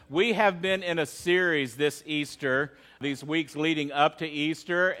We have been in a series this Easter, these weeks leading up to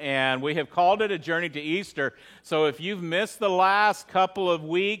Easter, and we have called it A Journey to Easter. So if you've missed the last couple of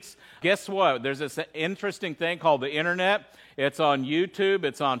weeks, guess what? There's this interesting thing called the internet. It's on YouTube,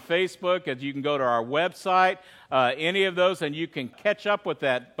 it's on Facebook, and you can go to our website, any of those, and you can catch up with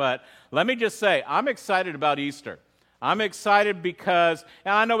that. But let me just say, I'm excited about Easter. I'm excited because,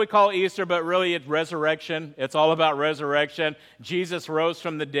 and I know we call it Easter, but really it's resurrection. It's all about resurrection. Jesus rose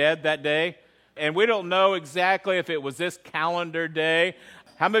from the dead that day, and we don't know exactly if it was this calendar day.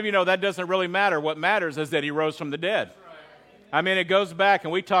 How many of you know that doesn't really matter? What matters is that he rose from the dead. I mean, it goes back,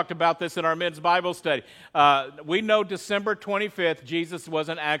 and we talked about this in our men's Bible study. We know December 25th, Jesus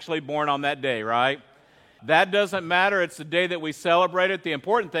wasn't actually born on that day, right? That doesn't matter. It's the day that we celebrate it. The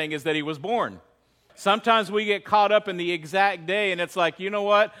important thing is that he was born. Sometimes we get caught up in the exact day, and it's like, you know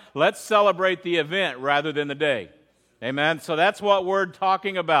what? Let's celebrate the event rather than the day. Amen? So that's what we're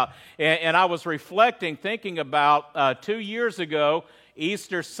talking about. And I was reflecting, thinking about 2 years ago,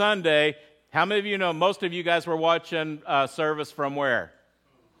 Easter Sunday. How many of you know, most of you guys were watching service from where?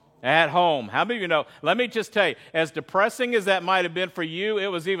 At home. How many of you know? Let me just tell you, as depressing as that might have been for you, it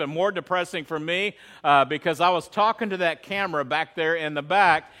was even more depressing for me because I was talking to that camera back there in the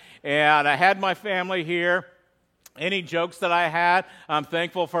back, and I had my family here. Any jokes that I had, I'm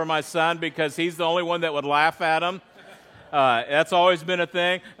thankful for my son because he's the only one that would laugh at them. That's always been a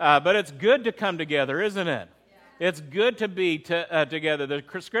thing. But it's good to come together, isn't it? It's good to be together. The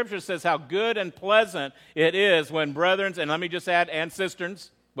Scripture says how good and pleasant it is when brethren, and let me just add, and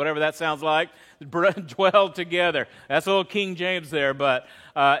cisterns, whatever that sounds like, dwell together. That's a little King James there, but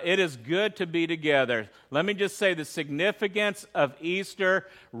it is good to be together. Let me just say the significance of Easter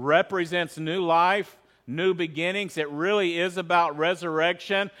represents new life, new beginnings. It really is about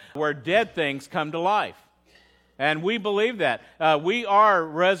resurrection, where dead things come to life. And we believe that. We are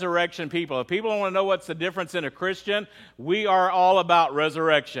resurrection people. If people want to know what's the difference in a Christian, we are all about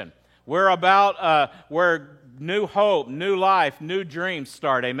resurrection. We're about where new hope, new life, new dreams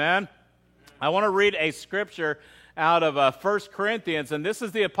start. Amen? I want to read a scripture out of 1 Corinthians, and this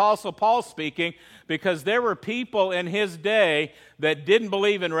is the Apostle Paul speaking, because there were people in his day that didn't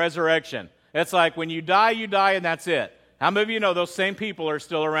believe in resurrection. It's like when you die, and that's it. How many of you know those same people are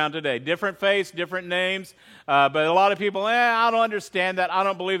still around today? Different face, different names, but a lot of people, I don't understand that, I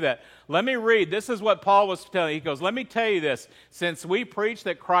don't believe that. Let me read. This is what Paul was telling. He goes, let me tell you this. Since we preach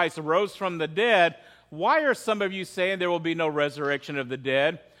that Christ rose from the dead, why are some of you saying there will be no resurrection of the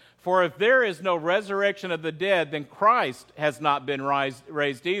dead? For if there is no resurrection of the dead, then Christ has not been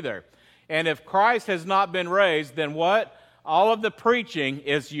raised either. And if Christ has not been raised, then what? All of the preaching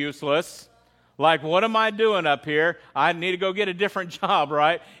is useless. Like, what am I doing up here? I need to go get a different job,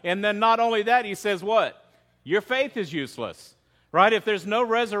 right? And then not only that, he says what? Your faith is useless, right? If there's no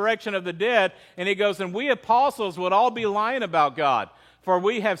resurrection of the dead, and he goes, and we apostles would all be lying about God. For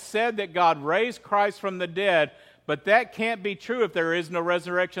we have said that God raised Christ from the dead, but that can't be true if there is no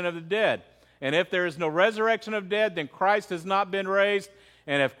resurrection of the dead. And if there is no resurrection of the dead, then Christ has not been raised.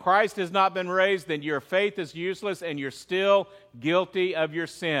 And if Christ has not been raised, then your faith is useless and you're still guilty of your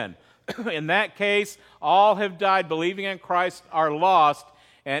sin. In that case, all have died believing in Christ are lost.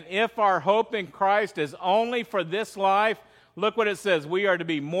 And if our hope in Christ is only for this life, look what it says. We are to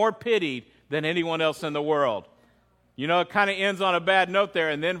be more pitied than anyone else in the world. You know, it kind of ends on a bad note there.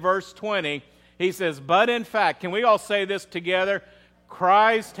 And then verse 20, he says, but in fact, can we all say this together?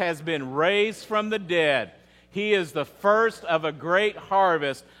 Christ has been raised from the dead. He is the first of a great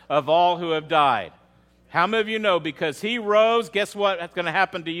harvest of all who have died. How many of you know because he rose, guess what's going to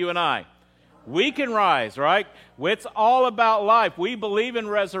happen to you and I? We can rise, right? It's all about life. We believe in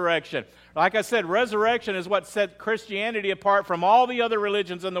resurrection. Like I said, resurrection is what set Christianity apart from all the other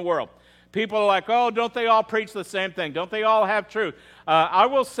religions in the world. People are like, oh, don't they all preach the same thing? Don't they all have truth? I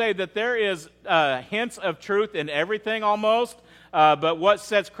will say that there is hints of truth in everything almost, but what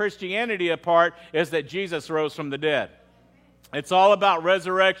sets Christianity apart is that Jesus rose from the dead. It's all about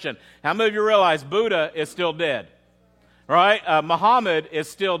resurrection. How many of you realize Buddha is still dead? Right? Muhammad is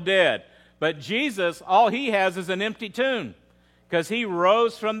still dead. But Jesus, all he has is an empty tomb because he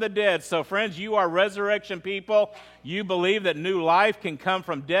rose from the dead. So friends, you are resurrection people. You believe that new life can come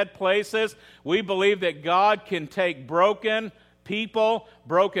from dead places. We believe that God can take broken people,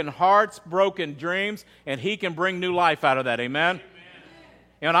 broken hearts, broken dreams, and he can bring new life out of that. Amen?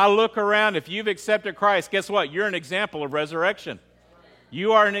 And I look around, if you've accepted Christ, guess what? You're an example of resurrection.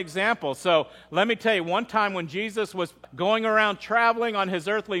 You are an example. So let me tell you, one time when Jesus was going around traveling on his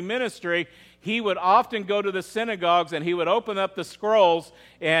earthly ministry, he would often go to the synagogues and he would open up the scrolls,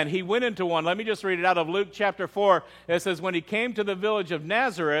 and he went into one. Let me just read it out of Luke chapter 4. It says, when he came to the village of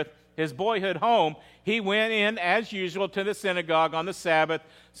Nazareth, his boyhood home, he went in as usual to the synagogue on the Sabbath,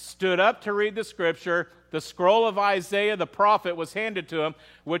 stood up to read the scripture. The scroll of Isaiah the prophet was handed to him,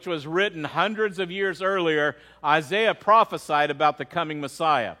 which was written hundreds of years earlier. Isaiah prophesied about the coming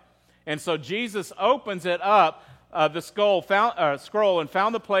Messiah. And so Jesus opens it up, the scroll, and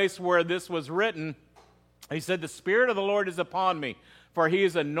found the place where this was written. He said, the Spirit of the Lord is upon me, for he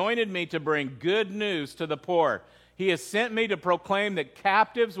has anointed me to bring good news to the poor. He has sent me to proclaim that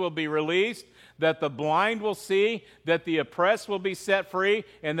captives will be released, that the blind will see, that the oppressed will be set free,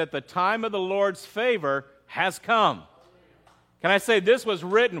 and that the time of the Lord's favor has come. Can I say this was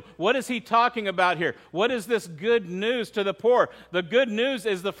written? What is he talking about here? What is this good news to the poor? The good news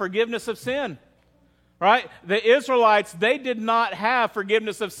is the forgiveness of sin. Right? The Israelites, they did not have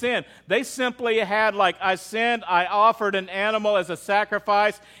forgiveness of sin. They simply had, like, I sinned, I offered an animal as a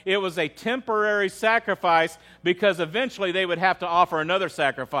sacrifice. It was a temporary sacrifice because eventually they would have to offer another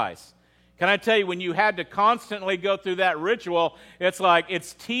sacrifice. Can I tell you, when you had to constantly go through that ritual, it's like,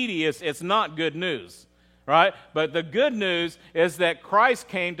 it's tedious, it's not good news. Right? But the good news is that Christ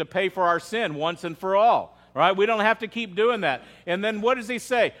came to pay for our sin once and for all. Right? We don't have to keep doing that. And then what does he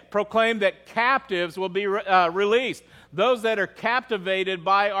say? Proclaim that captives will be released. Those that are captivated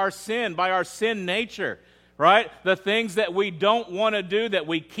by our sin nature. Right? The things that we don't want to do, that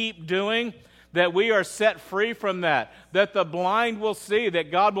we keep doing, that we are set free from that. That the blind will see,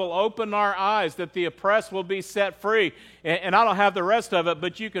 that God will open our eyes, that the oppressed will be set free. And I don't have the rest of it,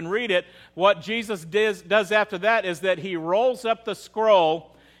 but you can read it. What Jesus does after that is that he rolls up the scroll,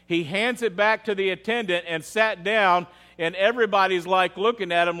 he hands it back to the attendant and sat down, and everybody's like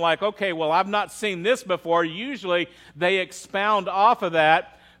looking at him like, okay, well, I've not seen this before. Usually they expound off of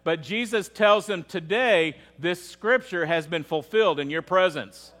that, but Jesus tells them, today this scripture has been fulfilled in your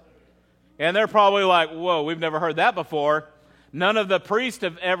presence. And they're probably like, whoa, we've never heard that before. None of the priests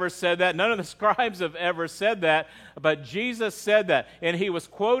have ever said that. None of the scribes have ever said that. But Jesus said that. And he was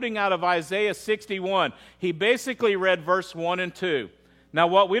quoting out of Isaiah 61. He basically read verse 1 and 2. Now,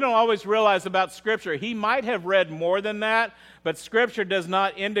 what we don't always realize about Scripture, he might have read more than that, but Scripture does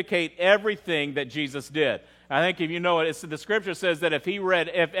not indicate everything that Jesus did. I think if you know it, the Scripture says that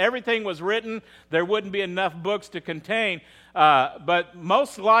if everything was written, there wouldn't be enough books to contain. But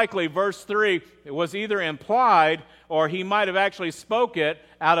most likely, verse 3 was either implied or he might have actually spoke it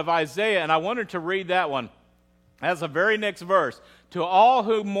out of Isaiah. And I wanted to read that one. That's the very next verse. To all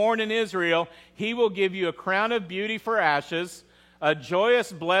who mourn in Israel, he will give you a crown of beauty for ashes, a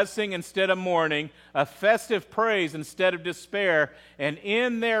joyous blessing instead of mourning, a festive praise instead of despair, and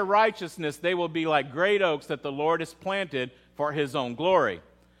in their righteousness they will be like great oaks that the Lord has planted for his own glory.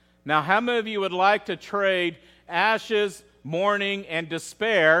 Now, how many of you would like to trade ashes, mourning, and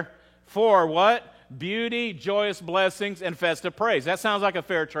despair for what? Beauty, joyous blessings, and festive praise. That sounds like a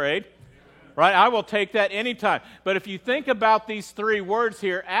fair trade. Right? I will take that anytime. But if you think about these three words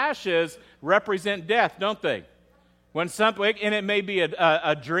here, ashes represent death, don't they? When something, and it may be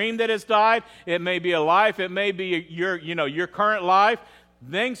a dream that has died, it may be a life, it may be your current life.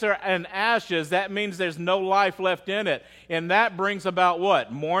 Things are in ashes. That means there's no life left in it. And that brings about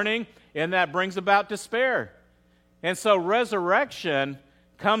what? Mourning, and that brings about despair. And so resurrection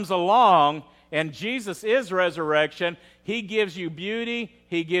comes along, and Jesus is resurrection. He gives you beauty,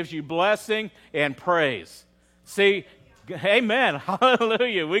 he gives you blessing and praise. See, amen,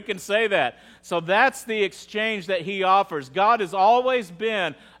 hallelujah, we can say that. So that's the exchange that he offers. God has always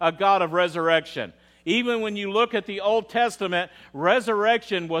been a God of resurrection. Even when you look at the Old Testament,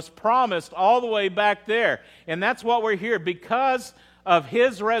 resurrection was promised all the way back there. And that's what we're here. Because of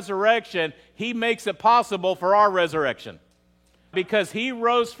his resurrection, he makes it possible for our resurrection. Because he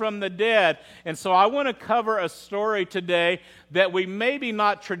rose from the dead. And so I want to cover a story today that we maybe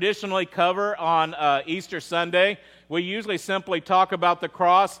not traditionally cover on Easter Sunday. We usually simply talk about the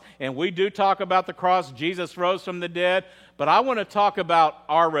cross, and we do talk about the cross. Jesus rose from the dead. But I want to talk about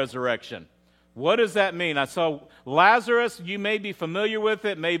our resurrection. What does that mean? So Lazarus, you may be familiar with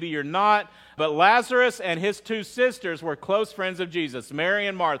it, maybe you're not. But Lazarus and his two sisters were close friends of Jesus, Mary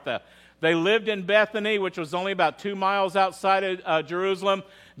and Martha. They lived in Bethany, which was only about 2 miles outside of Jerusalem.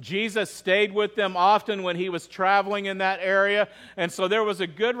 Jesus stayed with them often when he was traveling in that area. And so there was a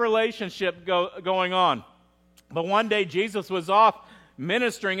good relationship going on. But one day Jesus was off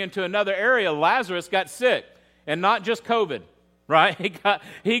ministering into another area. Lazarus got sick, and not just COVID, right?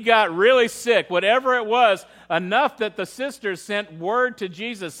 He got really sick, whatever it was, enough that the sisters sent word to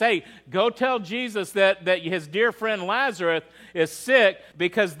Jesus, hey, go tell Jesus that his dear friend Lazarus is sick,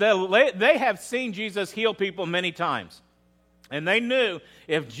 because they have seen Jesus heal people many times. And they knew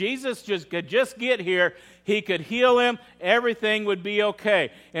if Jesus could just get here, he could heal him, everything would be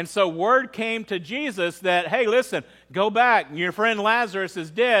okay. And so word came to Jesus that, hey, listen, go back. Your friend Lazarus is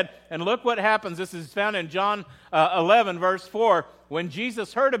dead. And look what happens. This is found in John 11, verse 4. When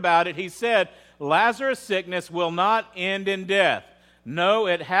Jesus heard about it, he said, Lazarus' sickness will not end in death. No,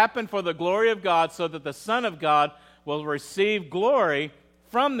 it happened for the glory of God, so that the Son of God will receive glory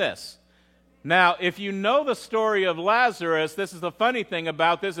from this. Now, if you know the story of Lazarus, this is the funny thing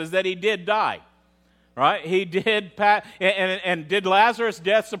about this, is that he did die. Right? He did, and did Lazarus'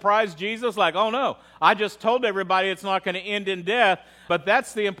 death surprise Jesus? Like, oh no, I just told everybody it's not going to end in death, but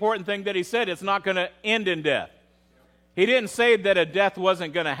that's the important thing that he said, it's not going to end in death. He didn't say that a death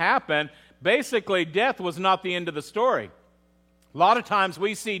wasn't going to happen. Basically, death was not the end of the story. A lot of times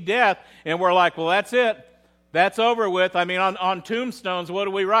we see death and we're like, well, that's it. That's over with. I mean, on tombstones, what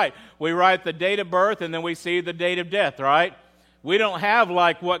do we write? We write the date of birth and then we see the date of death, right? We don't have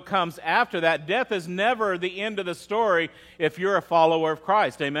like what comes after that. Death is never the end of the story if you're a follower of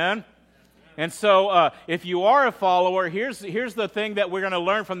Christ. Amen? And so if you are a follower, here's the thing that we're going to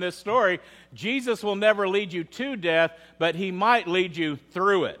learn from this story. Jesus will never lead you to death, but he might lead you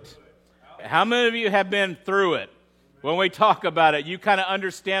through it. How many of you have been through it? When we talk about it, you kind of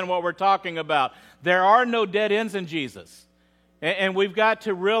understand what we're talking about. There are no dead ends in Jesus. And we've got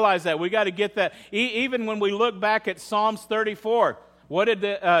to realize that. We've got to get that. Even when we look back at Psalms 34, what did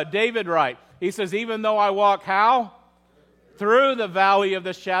David write? He says, even though I walk how? Through the valley of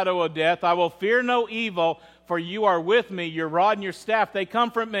the shadow of death, I will fear no evil, for you are with me. Your rod and your staff, they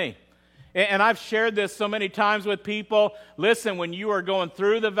comfort me. And I've shared this so many times with people. Listen, when you are going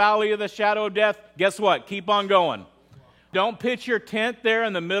through the valley of the shadow of death, guess what? Keep on going. Don't pitch your tent there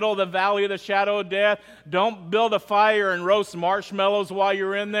in the middle of the valley of the shadow of death. Don't build a fire and roast marshmallows while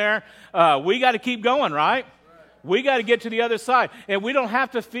you're in there. We got to keep going, right? We got to get to the other side. And we don't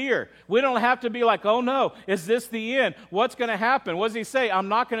have to fear. We don't have to be like, oh no, is this the end? What's going to happen? What does he say? I'm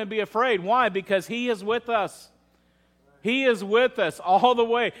not going to be afraid. Why? Because he is with us. He is with us all the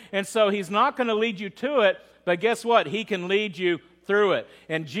way. And so he's not going to lead you to it, but guess what? He can lead you through it.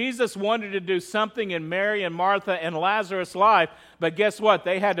 And Jesus wanted to do something in Mary and Martha and Lazarus' life, but guess what?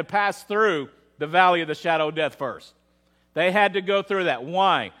 They had to pass through the valley of the shadow of death first. They had to go through that.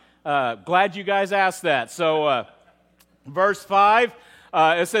 Why? Glad you guys asked that. So verse 5,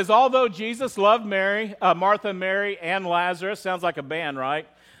 it says, although Jesus loved Martha, Mary, and Lazarus, sounds like a band, right?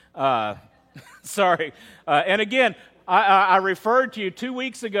 Sorry. And again, I referred to you 2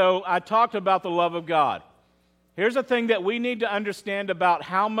 weeks ago, I talked about the love of God. Here's the thing that we need to understand about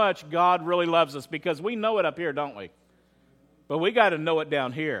how much God really loves us, because we know it up here, don't we? But we got to know it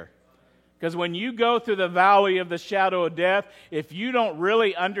down here. Because when you go through the valley of the shadow of death, if you don't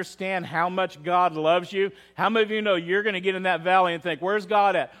really understand how much God loves you, how many of you know you're going to get in that valley and think, where's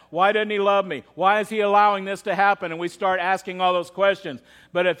God at? Why doesn't he love me? Why is he allowing this to happen? And we start asking all those questions.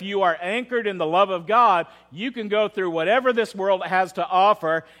 But if you are anchored in the love of God, you can go through whatever this world has to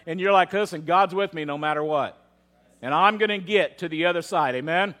offer, and you're like, listen, God's with me no matter what. And I'm going to get to the other side.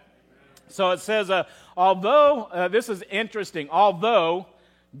 Amen? So it says, although, this is interesting, although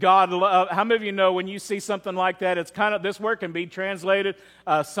God, how many of you know when you see something like that, it's kind of, this word can be translated,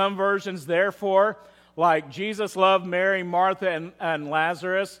 some versions, therefore, like Jesus loved Mary, Martha, and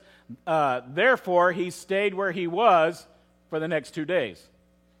Lazarus, therefore he stayed where he was for the next 2 days.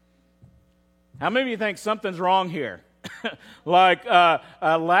 How many of you think something's wrong here? Like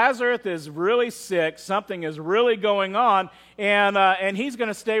Lazarus is really sick, something is really going on, and he's going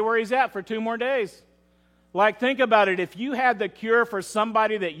to stay where he's at for 2 more days. Like, think about it. If you had the cure for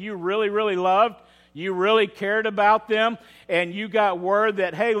somebody that you really, really loved, you really cared about them, and you got word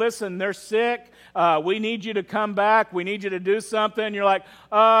that, hey, listen, they're sick, we need you to come back, we need you to do something, you're like,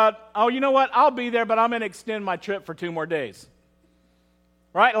 oh, you know what, I'll be there, but I'm going to extend my trip for 2 more days.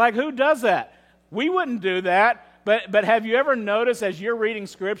 Right? Like, who does that? We wouldn't do that. But have you ever noticed as you're reading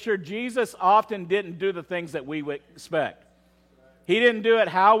Scripture, Jesus often didn't do the things that we would expect. He didn't do it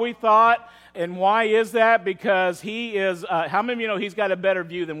how we thought. And why is that? Because he is, how many of you know he's got a better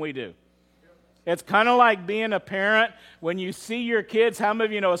view than we do? It's kind of like being a parent. When you see your kids, how many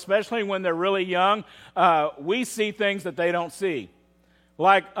of you know, especially when they're really young, we see things that they don't see.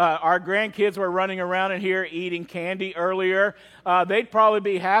 Like our grandkids were running around in here eating candy earlier. They'd probably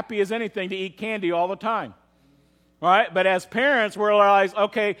be happy as anything to eat candy all the time. right? But as parents, we realize,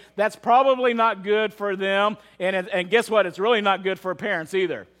 okay, that's probably not good for them. And guess what? It's really not good for parents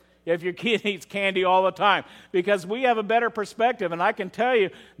either, if your kid eats candy all the time, because we have a better perspective. And I can tell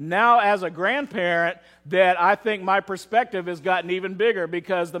you now as a grandparent that I think my perspective has gotten even bigger,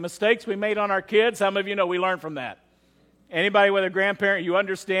 because the mistakes we made on our kids, some of you know we learned from that. Anybody with a grandparent, you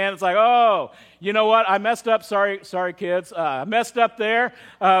understand. It's like, oh, you know what? I messed up. Sorry, kids. I messed up there.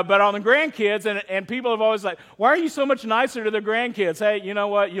 But on the grandkids, and people have always like, why are you so much nicer to the grandkids? Hey, you know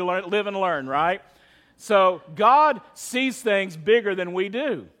what? You live and learn, right? So God sees things bigger than we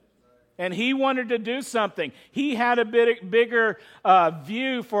do. And he wanted to do something. He had a bigger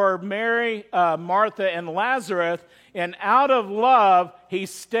view for Mary, Martha, and Lazarus. And out of love, he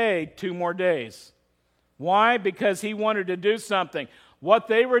stayed 2 more days. Why? Because he wanted to do something. What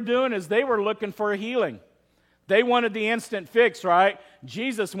they were doing is they were looking for a healing. They wanted the instant fix, right?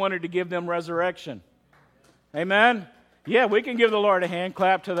 Jesus wanted to give them resurrection. Amen? Yeah, we can give the Lord a hand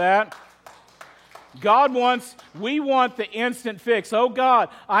clap to that. We want the instant fix. Oh God,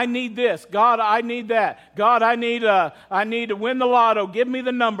 I need this. God, I need that. God, I need to win the lotto. Give me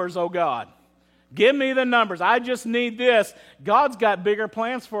the numbers, oh God. Give me the numbers. I just need this. God's got bigger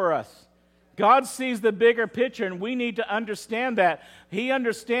plans for us. God sees the bigger picture, and we need to understand that. He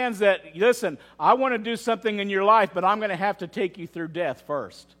understands that, listen, I want to do something in your life, but I'm going to have to take you through death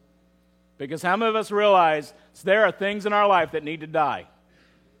first. Because how many of us realize there are things in our life that need to die?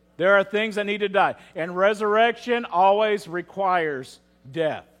 There are things that need to die. And resurrection always requires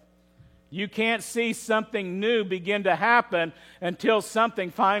death. You can't see something new begin to happen until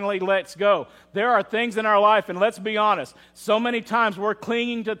something finally lets go. There are things in our life, and let's be honest, so many times we're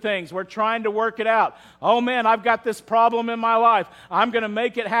clinging to things. We're trying to work it out. Oh man, I've got this problem in my life. I'm going to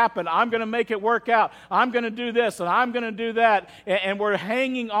make it happen. I'm going to make it work out. I'm going to do this and I'm going to do that. And we're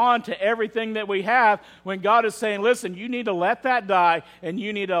hanging on to everything that we have when God is saying, listen, you need to let that die and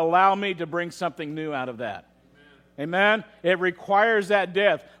you need to allow me to bring something new out of that. Amen? It requires that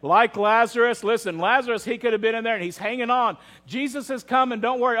death. Like Lazarus, listen, Lazarus, he could have been in there and he's hanging on. Jesus is coming,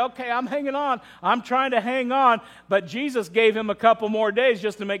 don't worry. Okay, I'm hanging on. I'm trying to hang on. But Jesus gave him a couple more days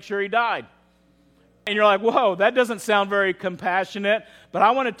just to make sure he died. And you're like, whoa, that doesn't sound very compassionate. But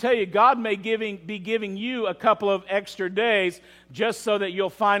I want to tell you, God may be giving you a couple of extra days just so that you'll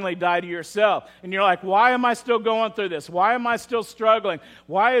finally die to yourself. And you're like, why am I still going through this? Why am I still struggling?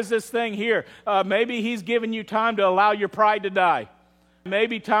 Why is this thing here? Maybe he's giving you time to allow your pride to die.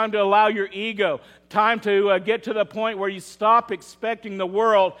 Maybe time to allow your ego. Time to get to the point where you stop expecting the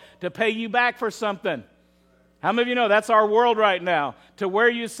world to pay you back for something. How many of you know that's our world right now? To where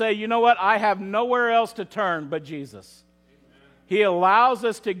you say, you know what, I have nowhere else to turn but Jesus. Amen. He allows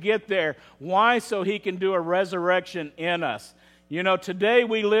us to get there. Why? So he can do a resurrection in us. You know, today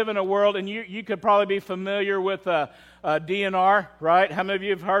we live in a world, and you could probably be familiar with DNR, right? How many of you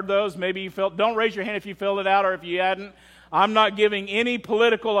have heard those? Maybe you filled. Don't raise your hand if you filled it out or if you hadn't. I'm not giving any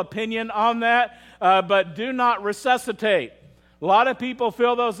political opinion on that, but do not resuscitate. A lot of people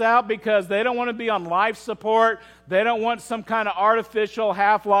fill those out because they don't want to be on life support. They don't want some kind of artificial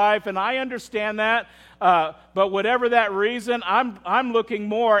half-life, and I understand that. But whatever that reason, I'm looking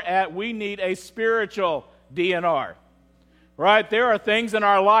more at we need a spiritual DNR. Right? There are things in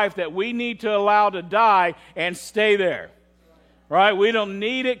our life that we need to allow to die and stay there. Right? We don't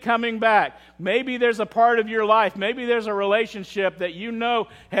need it coming back. Maybe there's a part of your life, maybe there's a relationship that you know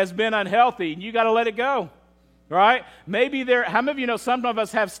has been unhealthy, and you got to let it go. Right? Maybe how many of you know some of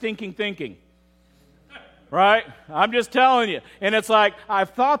us have stinking thinking? Right? I'm just telling you. And it's like, I've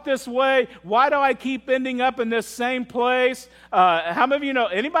thought this way. Why do I keep ending up in this same place? How many of you know,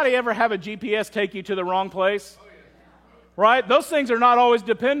 anybody ever have a GPS take you to the wrong place? Right? Those things are not always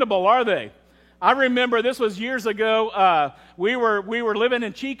dependable, are they? I remember this was years ago. We were living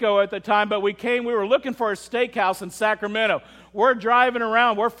in Chico at the time, but we were looking for a steakhouse in Sacramento. We're driving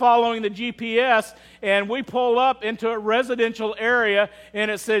around, we're following the GPS, and we pull up into a residential area,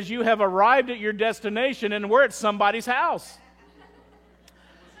 and it says you have arrived at your destination, and we're at somebody's house.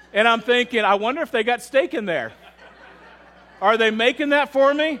 And I'm thinking, I wonder if they got steak in there. Are they making that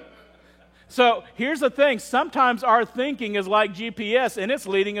for me? So here's the thing. Sometimes our thinking is like GPS, and it's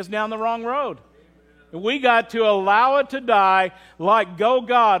leading us down the wrong road. We got to allow it to die, like, go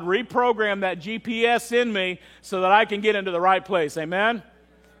God, reprogram that GPS in me so that I can get into the right place. Amen?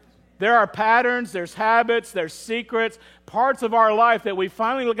 There are patterns, there's habits, there's secrets, parts of our life that we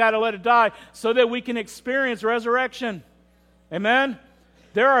finally got to let it die so that we can experience resurrection. Amen?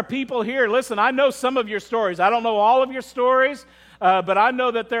 There are people here, listen, I know some of your stories. I don't know all of your stories, but I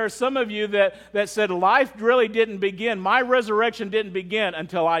know that there are some of you that said life really didn't begin. My resurrection didn't begin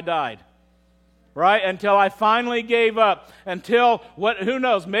until I died. right? Until I finally gave up. Until, who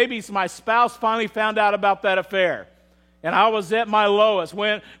knows, maybe my spouse finally found out about that affair. And I was at my lowest.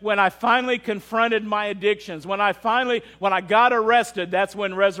 When I finally confronted my addictions, when I got arrested, that's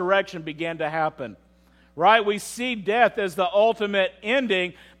when resurrection began to happen. Right? We see death as the ultimate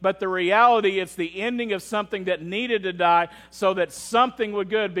ending, but the reality, it's the ending of something that needed to die so that something would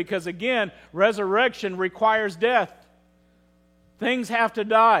good. Because again, resurrection requires death. Things have to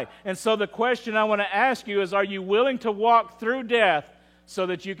die. And so the question I want to ask you is, are you willing to walk through death so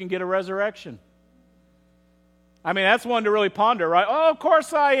that you can get a resurrection? I mean, that's one to really ponder, right? Oh, of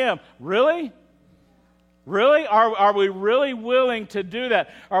course I am. Really? Really? Are we really willing to do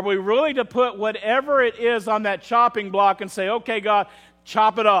that? Are we willing to put whatever it is on that chopping block and say, okay, God,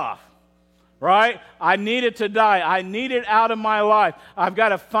 chop it off, right? I need it to die. I need it out of my life. I've got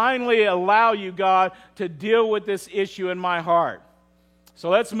to finally allow you, God, to deal with this issue in my heart. So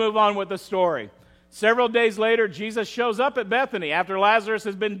let's move on with the story. Several days later, Jesus shows up at Bethany after Lazarus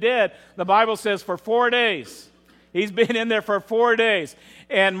has been dead. The Bible says for 4 days. He's been in there for 4 days.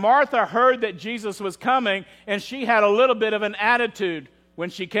 And Martha heard that Jesus was coming, and she had a little bit of an attitude when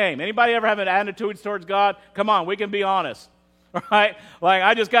she came. Anybody ever have an attitude towards God? Come on, we can be honest. Right? Like,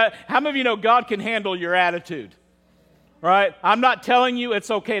 how many of you know God can handle your attitude? Right? I'm not telling you it's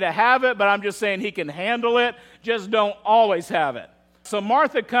okay to have it, but I'm just saying He can handle it. Just don't always have it. So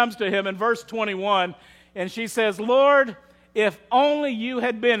Martha comes to Him in verse 21, and she says, Lord, if only you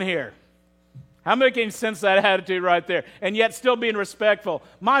had been here. How many can sense that attitude right there? And yet still being respectful.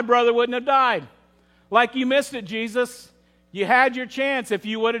 My brother wouldn't have died. Like, you missed it, Jesus. You had your chance. If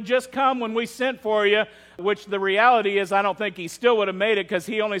you would have just come when we sent for you, which the reality is I don't think he still would have made it because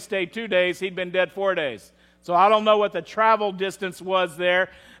he only stayed 2 days. He'd been dead 4 days. So I don't know what the travel distance was there.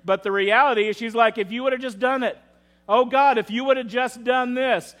 But the reality is she's like, if you would have just done it. Oh, God, if you would have just done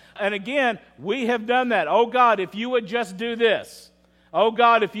this. And again, we have done that. Oh, God, if you would just do this. Oh,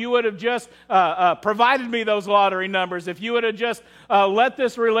 God, if you would have just provided me those lottery numbers, if you would have just let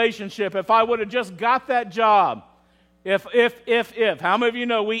this relationship, if I would have just got that job, if. How many of you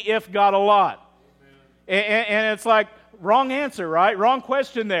know we if God a lot? And it's like, wrong answer, right? Wrong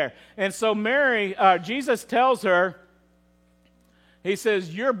question there. And so Mary, Jesus tells her, He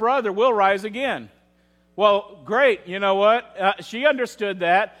says, your brother will rise again. Well, great. You know what? She understood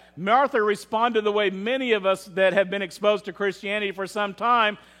that. Martha responded the way many of us that have been exposed to Christianity for some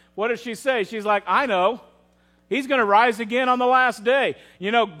time. What does she say? She's like, I know. He's going to rise again on the last day.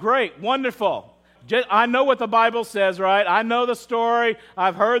 You know, great, wonderful. I know what the Bible says, right? I know the story.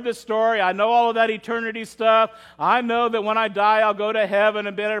 I've heard the story. I know all of that eternity stuff. I know that when I die, I'll go to heaven,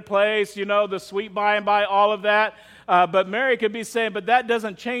 a better place, you know, the sweet by and by, all of that. But Mary could be saying, but that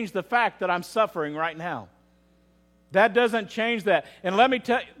doesn't change the fact that I'm suffering right now. That doesn't change that. And let me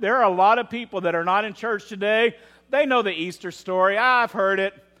tell you, there are a lot of people that are not in church today. They know the Easter story. I've heard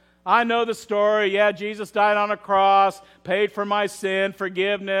it. I know the story. Yeah, Jesus died on a cross, paid for my sin,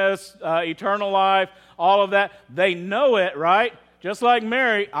 forgiveness, eternal life, all of that. They know it, right? Just like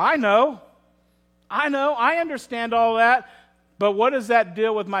Mary, I know, I understand all that. But what does that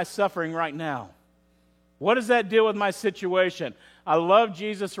deal with my suffering right now? What does that deal with my situation? I love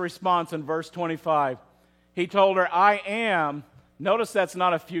Jesus' response in verse 25. He told her, I am, notice that's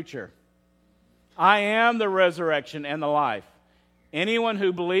not a future. I am the resurrection and the life. Anyone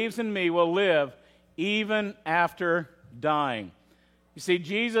who believes in me will live even after dying. You see,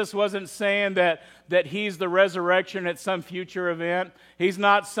 Jesus wasn't saying that he's the resurrection at some future event. He's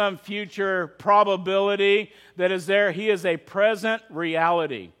not some future probability that is there. He is a present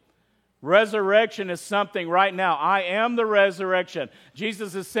reality. Resurrection is something right now. I am the resurrection.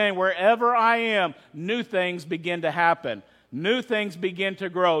 Jesus is saying wherever I am, new things begin to happen. New things begin to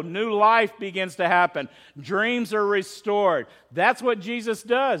grow. New life begins to happen. Dreams are restored. That's what Jesus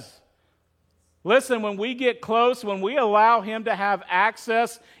does. Listen, when we get close, when we allow Him to have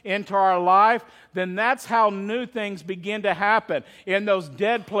access into our life, then that's how new things begin to happen. In those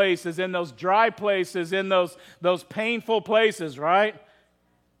dead places, in those dry places, in those painful places, right?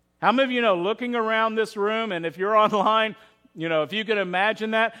 How many of you know, looking around this room, and if you're online, you know, if you can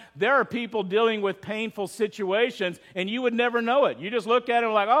imagine that, there are people dealing with painful situations, and you would never know it. You just look at it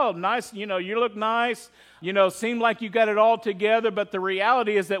like, oh, nice, you know, you look nice, you know, seem like you got it all together, but the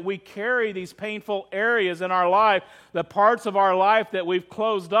reality is that we carry these painful areas in our life, the parts of our life that we've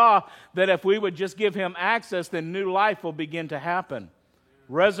closed off, that if we would just give Him access, then new life will begin to happen.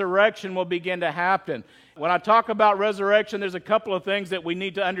 Resurrection will begin to happen. When I talk about resurrection, there's a couple of things that we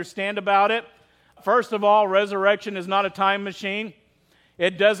need to understand about it. First of all, resurrection is not a time machine.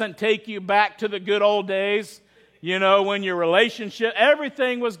 It doesn't take you back to the good old days, you know, when your relationship,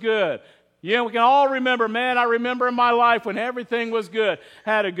 everything was good. You know, we can all remember, man, I remember in my life when everything was good.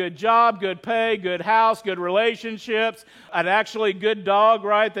 Had a good job, good pay, good house, good relationships, an actually good dog,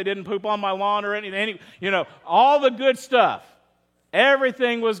 right? They didn't poop on my lawn or anything. You know, all the good stuff.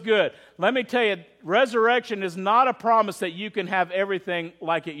 Everything was good. Let me tell you, resurrection is not a promise that you can have everything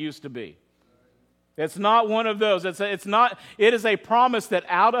like it used to be. It's not one of those. It is a promise that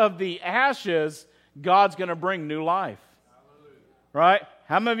out of the ashes, God's going to bring new life. Right?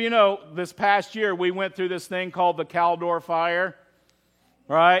 How many of you know this past year we went through this thing called the Caldor Fire?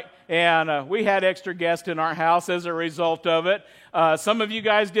 Right? And we had extra guests in our house as a result of it. Some of you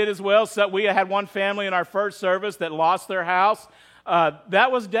guys did as well. So we had one family in our first service that lost their house.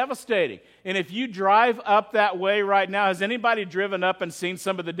 That was devastating. And if you drive up that way right now, has anybody driven up and seen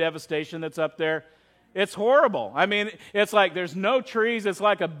some of the devastation that's up there? It's horrible. I mean, it's like there's no trees. It's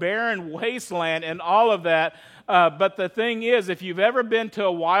like a barren wasteland and all of that. But the thing is, if you've ever been to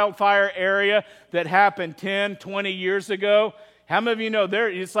a wildfire area that happened 10, 20 years ago, how many of you know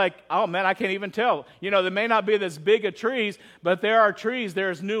it's like, oh man, I can't even tell. You know, there may not be this big of trees, but there are trees.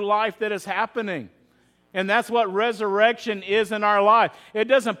 There's new life that is happening. And that's what resurrection is in our life. It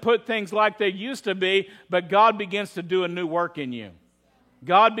doesn't put things like they used to be, but God begins to do a new work in you.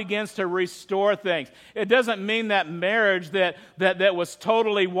 God begins to restore things. It doesn't mean that marriage that was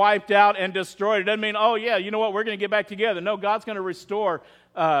totally wiped out and destroyed. It doesn't mean, oh yeah, you know what, we're going to get back together. No, God's going to restore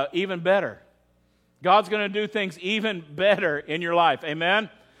even better. God's going to do things even better in your life. Amen?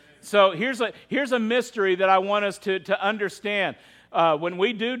 So here's a mystery that I want us to understand. When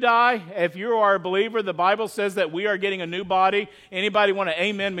we do die, if you are a believer, the Bible says that we are getting a new body. Anybody want to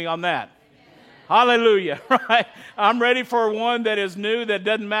amen me on that? Hallelujah, right? I'm ready for one that is new, that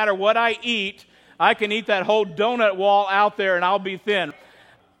doesn't matter what I eat. I can eat that whole donut wall out there and I'll be thin.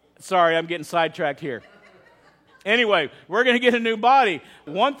 Sorry, I'm getting sidetracked here. Anyway, we're going to get a new body.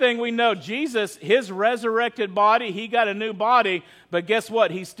 One thing we know, Jesus, his resurrected body, he got a new body, but guess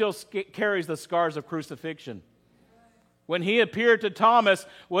what? He still carries the scars of crucifixion. When he appeared to Thomas,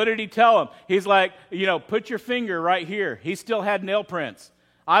 what did he tell him? He's like, put your finger right here. He still had nail prints.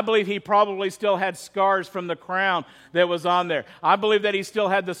 I believe he probably still had scars from the crown that was on there. I believe that he still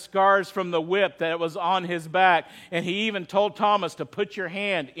had the scars from the whip that was on his back. And he even told Thomas to put your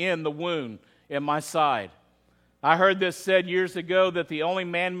hand in the wound in my side. I heard this said years ago that the only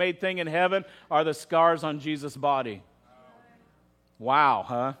man-made thing in heaven are the scars on Jesus' body. Wow,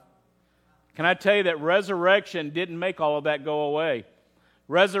 huh? Can I tell you that resurrection didn't make all of that go away?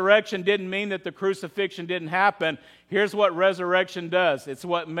 Resurrection didn't mean that the crucifixion didn't happen. Here's what resurrection does. It's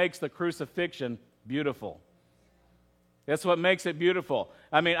what makes the crucifixion beautiful. That's what makes it beautiful.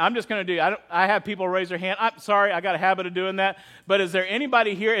 I mean, I'm just going to do, I have people raise their hand. I'm sorry, I got a habit of doing that. But is there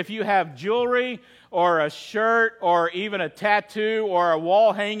anybody here, if you have jewelry or a shirt or even a tattoo or a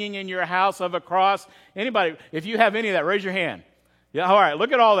wall hanging in your house of a cross, anybody, if you have any of that, raise your hand. Yeah, all right,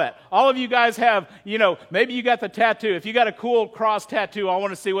 look at all that. All of you guys have, maybe you got the tattoo. If you got a cool cross tattoo, I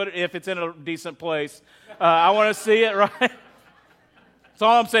want to see if it's in a decent place. I want to see it, right? That's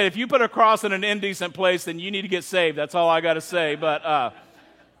all I'm saying. If you put a cross in an indecent place, then you need to get saved. That's all I got to say. But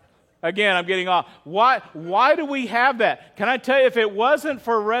again, I'm getting off. Why do we have that? Can I tell you, if it wasn't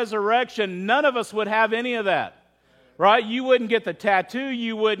for resurrection, none of us would have any of that. Right? You wouldn't get the tattoo.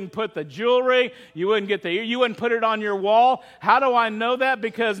 You wouldn't put the jewelry. You wouldn't put it on your wall. How do I know that?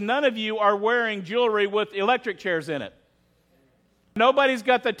 Because none of you are wearing jewelry with electric chairs in it. Nobody's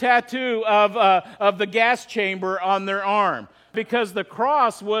got the tattoo of the gas chamber on their arm. Because the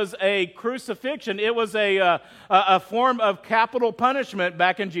cross was a crucifixion. It was a form of capital punishment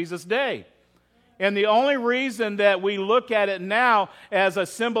back in Jesus' day. And the only reason that we look at it now as a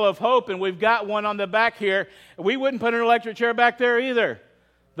symbol of hope, and we've got one on the back here, we wouldn't put an electric chair back there either.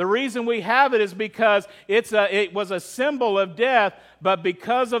 The reason we have it is because it was a symbol of death, but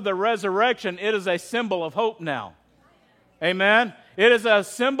because of the resurrection, it is a symbol of hope now. Amen? It is a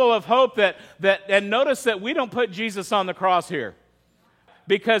symbol of hope and notice that we don't put Jesus on the cross here.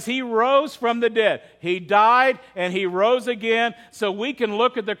 Because he rose from the dead. He died and he rose again. So we can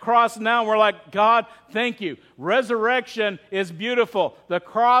look at the cross now and we're like, God, thank you. Resurrection is beautiful. The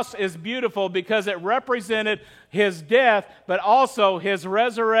cross is beautiful because it represented his death, but also his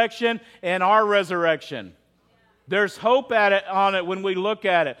resurrection and our resurrection. There's hope on it when we look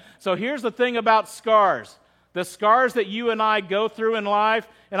at it. So here's the thing about scars. The scars that you and I go through in life,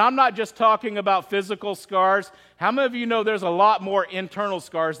 and I'm not just talking about physical scars. How many of you know there's a lot more internal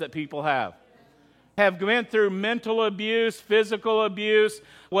scars that people have? Have went through mental abuse, physical abuse,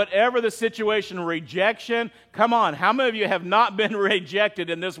 whatever the situation, rejection. Come on, how many of you have not been rejected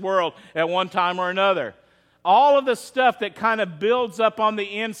in this world at one time or another? All of the stuff that kind of builds up on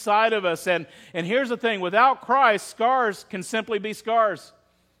the inside of us. And here's the thing, without Christ, scars can simply be scars.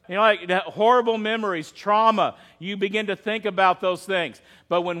 You know, like horrible memories, trauma, you begin to think about those things.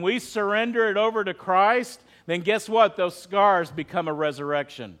 But when we surrender it over to Christ, then guess what? Those scars become a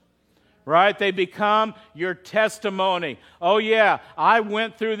resurrection. Right? They become your testimony. Oh yeah, I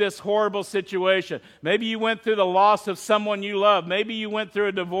went through this horrible situation. Maybe you went through the loss of someone you love. Maybe you went through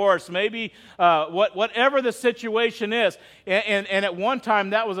a divorce. Maybe whatever the situation is. And at one time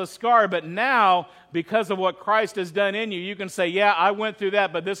that was a scar, but now, because of what Christ has done in you, you can say, yeah, I went through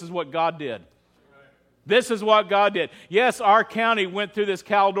that, but this is what God did. This is what God did. Yes, our county went through this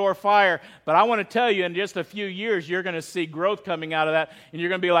Caldor fire, but I want to tell you, in just a few years, you're going to see growth coming out of that, and you're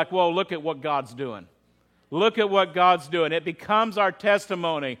going to be like, whoa, look at what God's doing. Look at what God's doing. It becomes our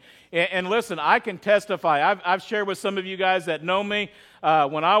testimony. And listen, I can testify. I've shared with some of you guys that know me.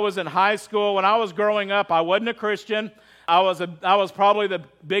 When I was in high school, when I was growing up, I wasn't a Christian. I was probably the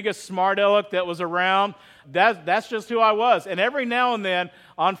biggest smart aleck that was around. That's just who I was. And every now and then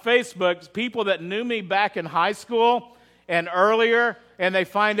on Facebook, people that knew me back in high school and earlier, and they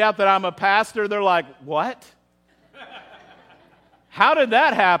find out that I'm a pastor, they're like, what? How did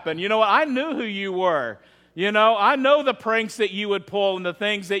that happen? You know what? I knew who you were. You know, I know the pranks that you would pull and the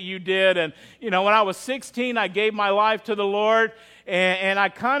things that you did. And, you know, when I was 16, I gave my life to the Lord. And I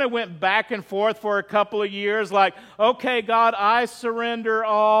kind of went back and forth for a couple of years, like, okay, God, I surrender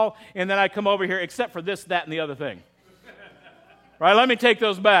all. And then I come over here, except for this, that, and the other thing. Right? Let me take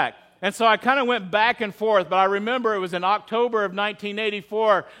those back. And so I kind of went back and forth. But I remember it was in October of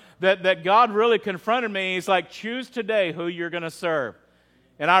 1984 that God really confronted me. He's like, choose today who you're going to serve.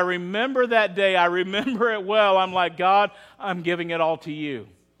 And I remember that day. I remember it well. I'm like, God, I'm giving it all to you.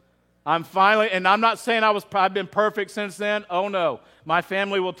 I'm finally, and I'm not saying I've been perfect since then. Oh no, my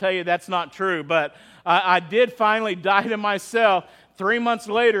family will tell you that's not true. But I did finally die to myself. 3 months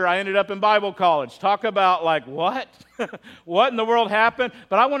later, I ended up in Bible college. Talk about like, what? What in the world happened?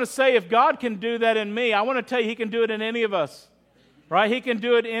 But I want to say, if God can do that in me, I want to tell you He can do it in any of us. Right? He can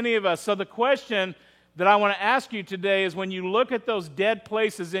do it in any of us. So the question that I want to ask you today is, when you look at those dead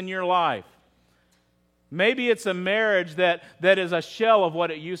places in your life, maybe it's a marriage that is a shell of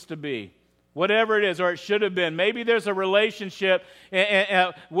what it used to be, whatever it is, or it should have been. Maybe there's a relationship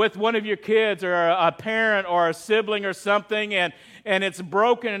with one of your kids or a parent or a sibling or something, and it's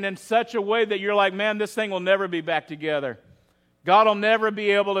broken in such a way that you're like, man, this thing will never be back together. God will never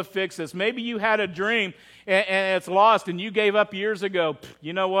be able to fix this. Maybe you had a dream and it's lost and you gave up years ago.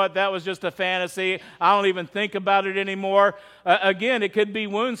 You know what? That was just a fantasy. I don't even think about it anymore. Again, it could be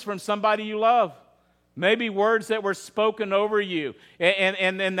wounds from somebody you love. Maybe words that were spoken over you,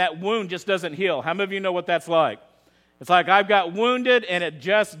 and that wound just doesn't heal. How many of you know what that's like? It's like I've got wounded and it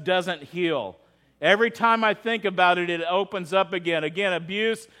just doesn't heal. Every time I think about it, it opens up again. Again,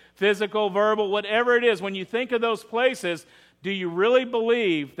 abuse, physical, verbal, whatever it is. When you think of those places, do you really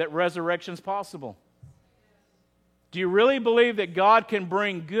believe that resurrection is possible? Do you really believe that God can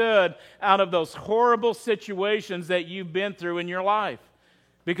bring good out of those horrible situations that you've been through in your life?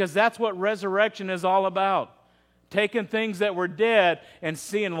 Because that's what resurrection is all about. Taking things that were dead and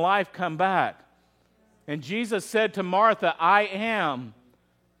seeing life come back. And Jesus said to Martha, I am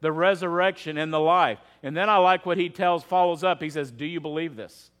the resurrection and the life. And then I like what He follows up. He says, do you believe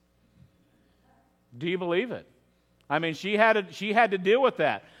this? Do you believe it? I mean, she had to deal with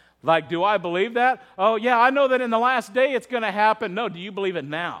that. Like, do I believe that? Oh, yeah, I know that in the last day it's going to happen. No, do you believe it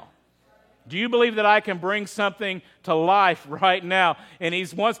now? Do you believe that I can bring something to life right now? And He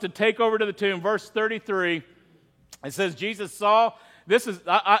wants to take over to the tomb. Verse 33, it says, Jesus saw, this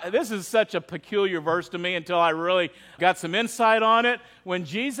is such a peculiar verse to me until I really got some insight on it. When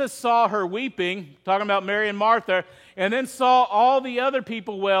Jesus saw her weeping, talking about Mary and Martha, and then saw all the other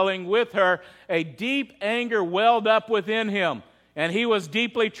people wailing with her, a deep anger welled up within Him, and He was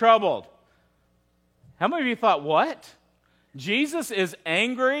deeply troubled. How many of you thought, what? Jesus is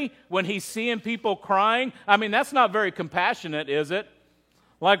angry when He's seeing people crying? I mean, that's not very compassionate, is it?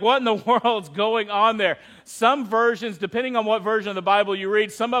 Like, what in the world's going on there? Some versions, depending on what version of the Bible you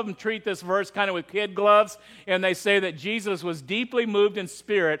read, some of them treat this verse kind of with kid gloves, and they say that Jesus was deeply moved in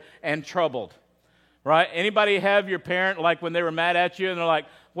spirit and troubled. Right? Anybody have your parent, like when they were mad at you, and they're like,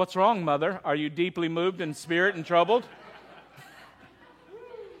 what's wrong, mother? Are you deeply moved in spirit and troubled?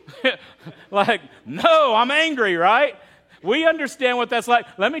 Like, no, I'm angry, right? We understand what that's like.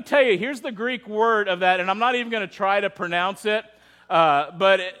 Let me tell you, here's the Greek word of that, and I'm not even going to try to pronounce it,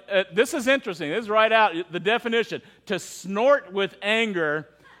 but this is interesting. This is right out, the definition. To snort with anger,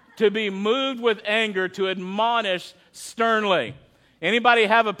 to be moved with anger, to admonish sternly. Anybody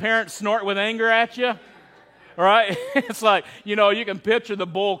have a parent snort with anger at you? right? It's like, you can picture the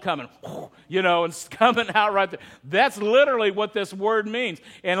bull coming, and it's coming out right there. That's literally what this word means.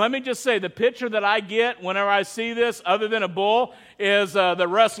 And let me just say, the picture that I get whenever I see this, other than a bull, is the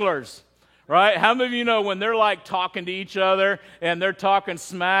wrestlers. Right? How many of you know when they're like talking to each other and they're talking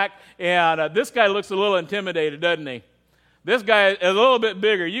smack, and this guy looks a little intimidated, doesn't he? This guy is a little bit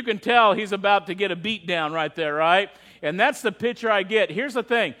bigger. You can tell he's about to get a beat down right there, right? And that's the picture I get. Here's the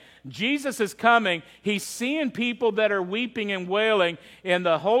thing. Jesus is coming. He's seeing people that are weeping and wailing, and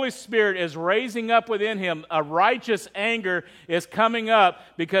the Holy Spirit is raising up within him. A righteous anger is coming up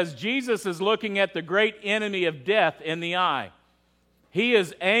because Jesus is looking at the great enemy of death in the eye. He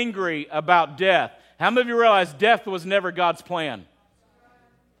is angry about death. How many of you realize death was never God's plan?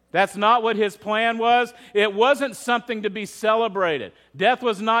 That's not what his plan was. It wasn't something to be celebrated. Death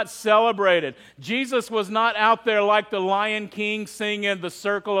was not celebrated. Jesus was not out there like the Lion King singing the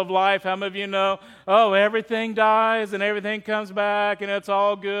circle of life. How many of you know? Oh, everything dies and everything comes back and it's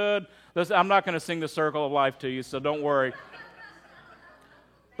all good. I'm not going to sing the circle of life to you, so don't worry.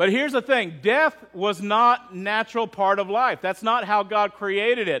 But here's the thing. Death was not a natural part of life. That's not how God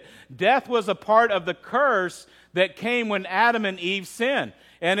created it. Death was a part of the curse that came when Adam and Eve sinned.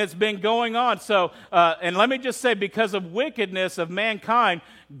 And it's been going on. So, and let me just say, because of wickedness of mankind,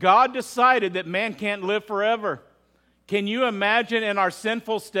 God decided that man can't live forever. Can you imagine in our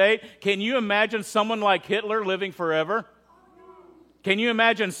sinful state, can you imagine someone like Hitler living forever? Can you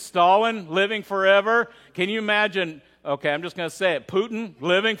imagine Stalin living forever? Can you imagine, okay, I'm just going to say it, Putin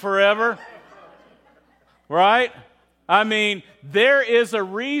living forever? Right? I mean, there is a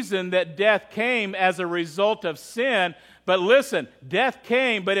reason that death came as a result of sin. But listen, death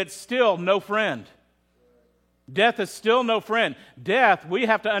came, but it's still no friend. Death is still no friend. Death, we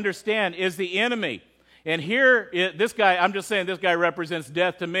have to understand, is the enemy. And here, this guy, I'm just saying this guy represents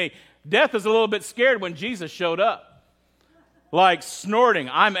death to me. Death is a little bit scared when Jesus showed up. Like snorting,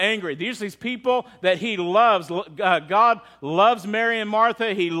 I'm angry. These people that he loves. God loves Mary and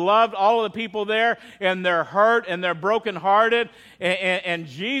Martha. He loved all of the people there, and they're hurt and they're brokenhearted. And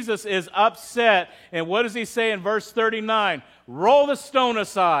Jesus is upset. And what does he say in verse 39? Roll the stone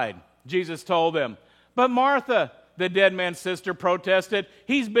aside, Jesus told them. But Martha, the dead man's sister, protested.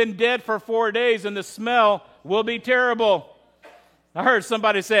 He's been dead for 4 days, and the smell will be terrible. I heard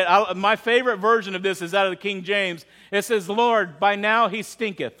somebody say it. My favorite version of this is out of the King James. It says, Lord, by now he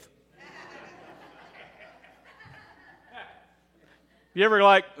stinketh. You ever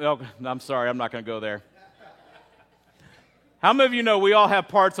I'm sorry, I'm not going to go there. How many of you know we all have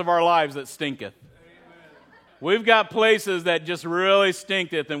parts of our lives that stinketh? We've got places that just really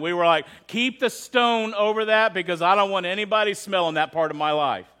stinketh, and we were like, keep the stone over that because I don't want anybody smelling that part of my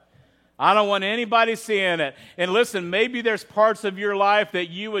life. I don't want anybody seeing it. And listen, maybe there's parts of your life that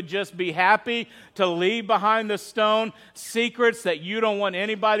you would just be happy to leave behind the stone, secrets that you don't want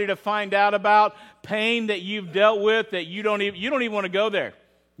anybody to find out about, pain that you've dealt with that you don't even want to go there.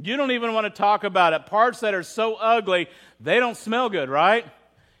 You don't even want to talk about it. Parts that are so ugly, they don't smell good, right?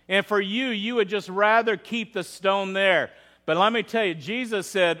 And for you, you would just rather keep the stone there. But let me tell you, Jesus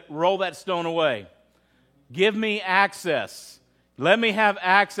said, roll that stone away. Give me access. Let me have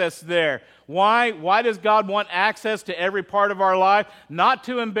access there. Why? Why does God want access to every part of our life? Not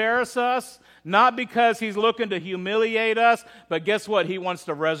to embarrass us, not because he's looking to humiliate us, but guess what? He wants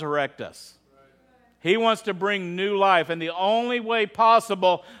to resurrect us. He wants to bring new life. And the only way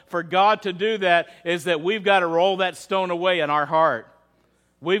possible for God to do that is that we've got to roll that stone away in our heart.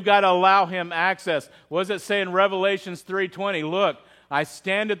 We've got to allow him access. What does it say in Revelations 3:20? Look, I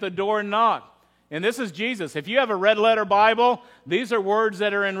stand at the door and knock. And this is Jesus. If you have a red letter Bible, these are words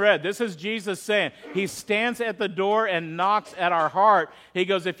that are in red. This is Jesus saying, he stands at the door and knocks at our heart. He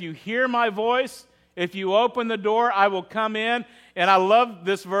goes, if you hear my voice, if you open the door, I will come in. And I love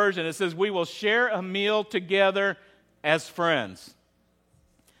this version. It says, we will share a meal together as friends.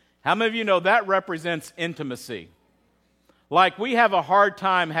 How many of you know that represents intimacy? Like we have a hard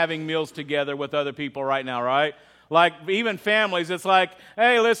time having meals together with other people right now, right? Like even families, it's like,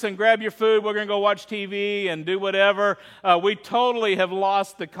 hey, listen, grab your food. We're going to go watch TV and do whatever. We totally have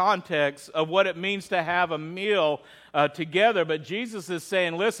lost the context of what it means to have a meal together. But Jesus is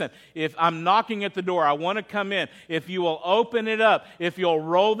saying, listen, if I'm knocking at the door, I want to come in. If you will open it up, if you'll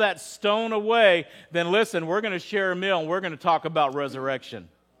roll that stone away, then listen, we're going to share a meal and we're going to talk about resurrection.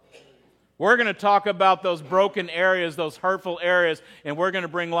 We're going to talk about those broken areas, those hurtful areas, and we're going to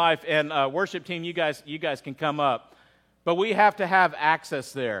bring life. And worship team, you guys can come up. But we have to have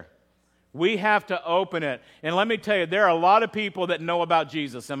access there. We have to open it. And let me tell you, there are a lot of people that know about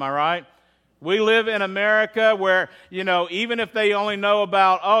Jesus. Am I right? We live in America where, even if they only know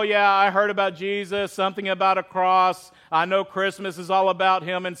about, oh yeah, I heard about Jesus, something about a cross, I know Christmas is all about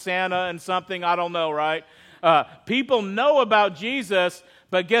him and Santa and something, I don't know, right? People know about Jesus,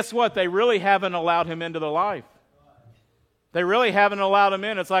 but guess what? They really haven't allowed him into their life. They really haven't allowed him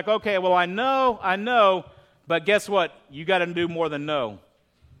in. It's like, okay, well, I know, but guess what? You got to do more than know.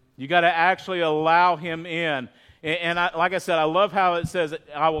 You got to actually allow him in. And like I said, I love how it says,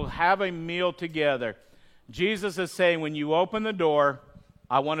 I will have a meal together. Jesus is saying, when you open the door,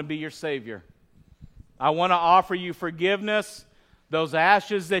 I want to be your Savior. I want to offer you forgiveness. Those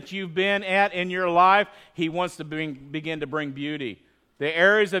ashes that you've been at in your life, he wants to begin to bring beauty. The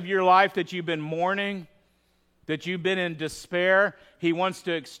areas of your life that you've been mourning, that you've been in despair, he wants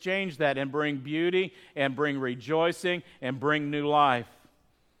to exchange that and bring beauty and bring rejoicing and bring new life.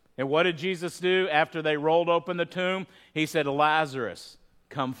 And what did Jesus do after they rolled open the tomb? He said, Lazarus,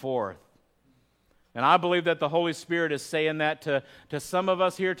 come forth. And I believe that the Holy Spirit is saying that to some of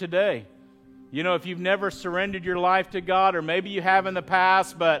us here today. If you've never surrendered your life to God, or maybe you have in the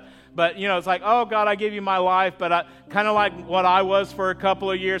past, but it's like, oh, God, I give you my life, but kind of like what I was for a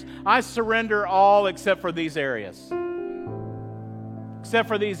couple of years, I surrender all except for these areas. Except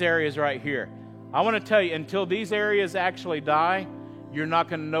for these areas right here. I want to tell you, until these areas actually die, you're not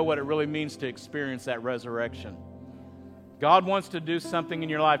going to know what it really means to experience that resurrection. God wants to do something in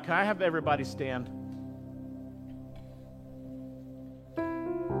your life. Can I have everybody stand?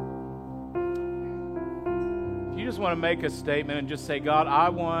 If you just want to make a statement and just say, God, I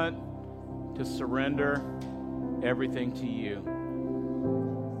want to surrender everything to you.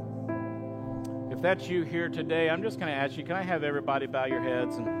 If that's you here today, I'm just going to ask you, can I have everybody bow your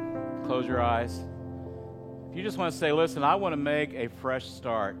heads and close your eyes? If you just want to say, listen, I want to make a fresh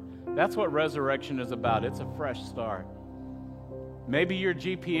start. That's what resurrection is about. It's a fresh start. Maybe your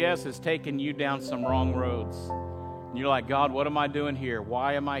GPS has taken you down some wrong roads. And you're like, God, what am I doing here?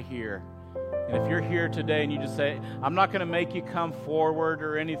 Why am I here? And if you're here today and you just say, I'm not going to make you come forward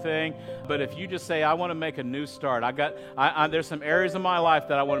or anything, but if you just say, I want to make a new start. There's some areas of my life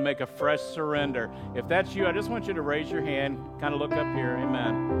that I want to make a fresh surrender. If that's you, I just want you to raise your hand, kind of look up here.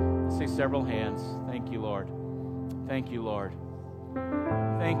 Amen. I see several hands. Thank you, Lord. Thank you, Lord.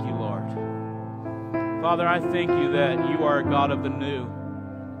 Thank you, Lord. Father, I thank you that you are a God of the new.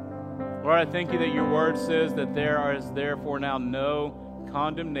 Lord, I thank you that your word says that there is therefore now no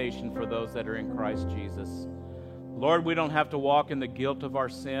condemnation for those that are in Christ Jesus. Lord, we don't have to walk in the guilt of our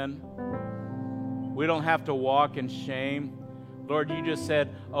sin. We don't have to walk in shame. Lord, you just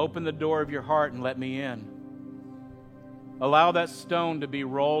said, open the door of your heart and let me in. Allow that stone to be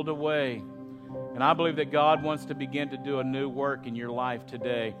rolled away. And I believe that God wants to begin to do a new work in your life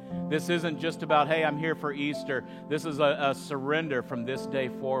today. This isn't just about, hey, I'm here for Easter. This is a surrender from this day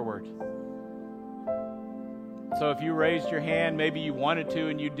forward. So if you raised your hand, maybe you wanted to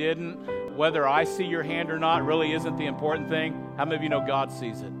and you didn't, whether I see your hand or not really isn't the important thing. How many of you know God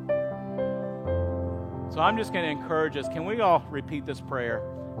sees it? So I'm just going to encourage us. Can we all repeat this prayer?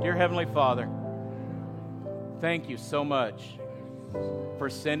 Dear Heavenly Father, thank you so much for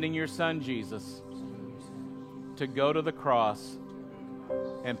sending your son Jesus to go to the cross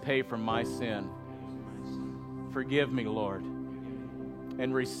and pay for my sin. Forgive me, Lord,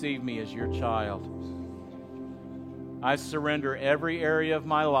 and receive me as your child. I surrender every area of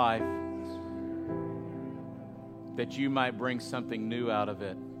my life that you might bring something new out of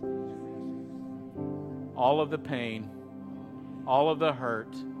it. All of the pain, all of the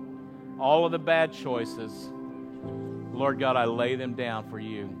hurt, all of the bad choices, Lord God, I lay them down for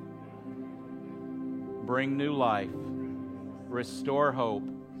you. Bring new life. Restore hope.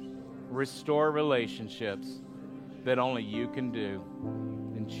 Restore relationships that only you can do.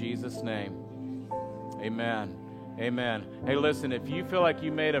 In Jesus' name, amen. Amen. Hey, listen, if you feel like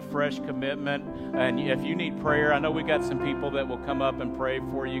you made a fresh commitment and if you need prayer, I know we got some people that will come up and pray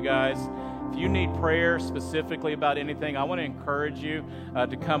for you guys. If you need prayer specifically about anything, I want to encourage you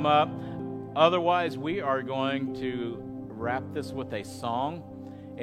to come up. Otherwise, we are going to wrap this with a song.